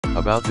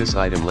About this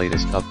item: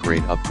 latest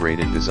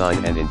upgraded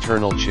design and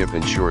internal chip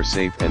ensure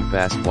safe and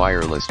fast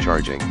wireless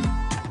charging.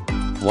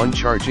 One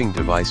charging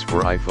device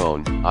for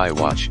iPhone,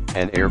 iWatch,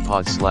 and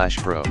Airpods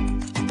Pro.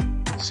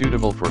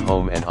 Suitable for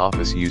home and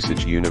office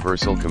usage.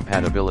 Universal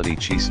compatibility.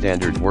 Qi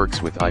standard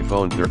works with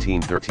iPhone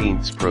 13, 13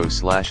 Pro /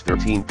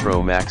 13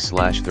 Pro Max /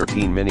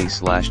 13 Mini /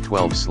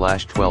 12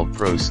 / 12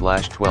 Pro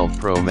 / 12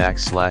 Pro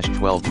Max /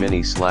 12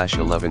 Mini /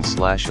 11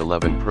 /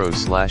 11 Pro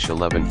 /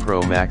 11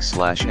 Pro Max /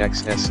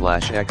 XS /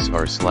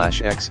 XR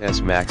 /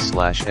 XS Max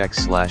 /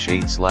 X /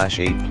 8 /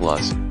 8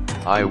 Plus.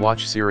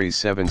 iWatch Series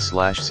 7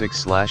 /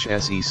 6 /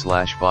 SE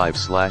 / 5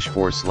 /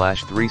 4 /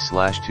 3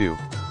 / 2.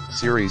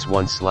 Series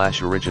 1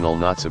 / original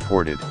not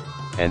supported,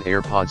 and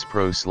AirPods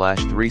Pro /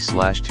 3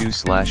 /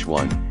 2 /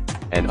 1,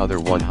 and other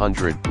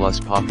 100 plus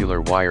popular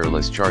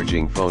wireless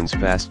charging phones.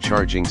 Fast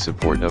charging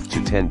support up to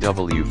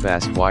 10W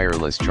fast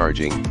wireless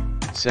charging,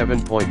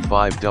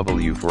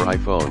 7.5W for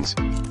iPhones,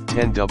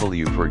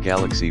 10W for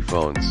Galaxy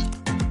phones.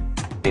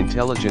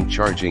 Intelligent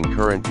charging.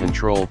 Current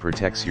control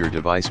protects your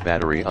device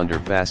battery under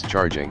fast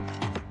charging.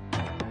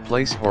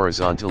 Place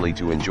horizontally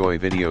to enjoy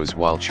videos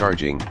while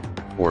charging,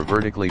 or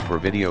vertically for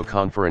video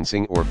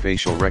conferencing or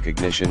facial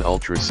recognition.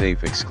 Ultra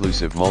safe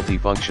exclusive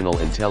multifunctional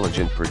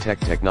intelligent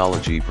protect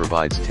technology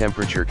provides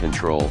temperature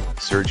control,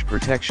 surge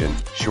protection,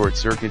 short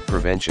circuit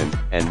prevention,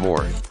 and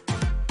more.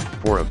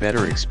 For a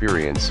better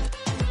experience,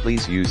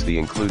 please use the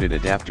included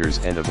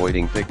adapters and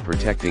avoiding thick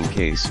protecting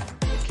case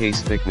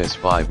thickness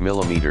 5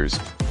 mm.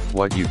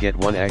 What you get: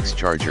 1x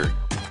charger,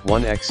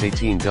 1x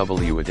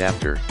 18W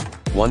adapter,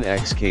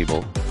 1x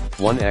cable,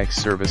 1x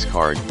service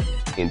card,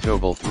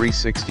 Intoval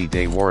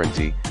 360-day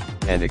warranty,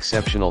 and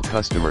exceptional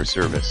customer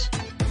service.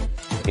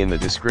 In the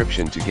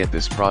description to get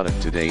this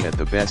product today at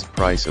the best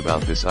price.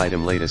 About this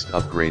item: latest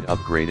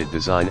upgraded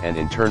design and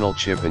internal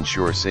chip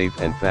ensure safe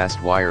and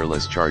fast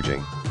wireless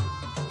charging.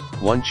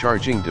 One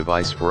charging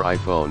device for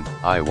iPhone,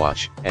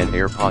 iWatch, and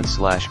AirPods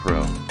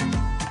Pro.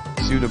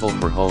 Suitable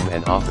for home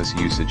and office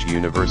usage.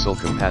 Universal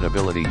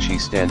compatibility. Qi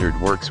standard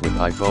works with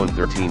iPhone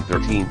 13,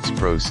 13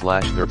 Pro /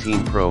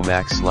 13 Pro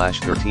Max /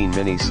 13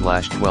 Mini /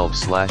 12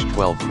 /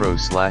 12 Pro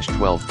 /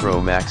 12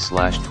 Pro Max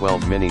 /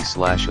 12 Mini /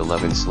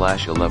 11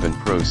 / 11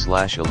 Pro /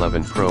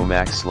 11 Pro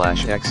Max /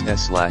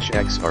 XS /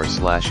 XR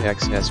 /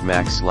 XS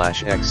Max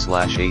 / X /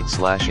 8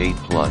 / 8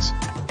 Plus.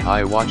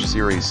 iWatch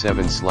Series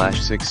 7 /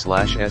 6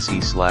 /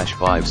 SE /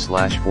 5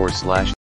 / 4 /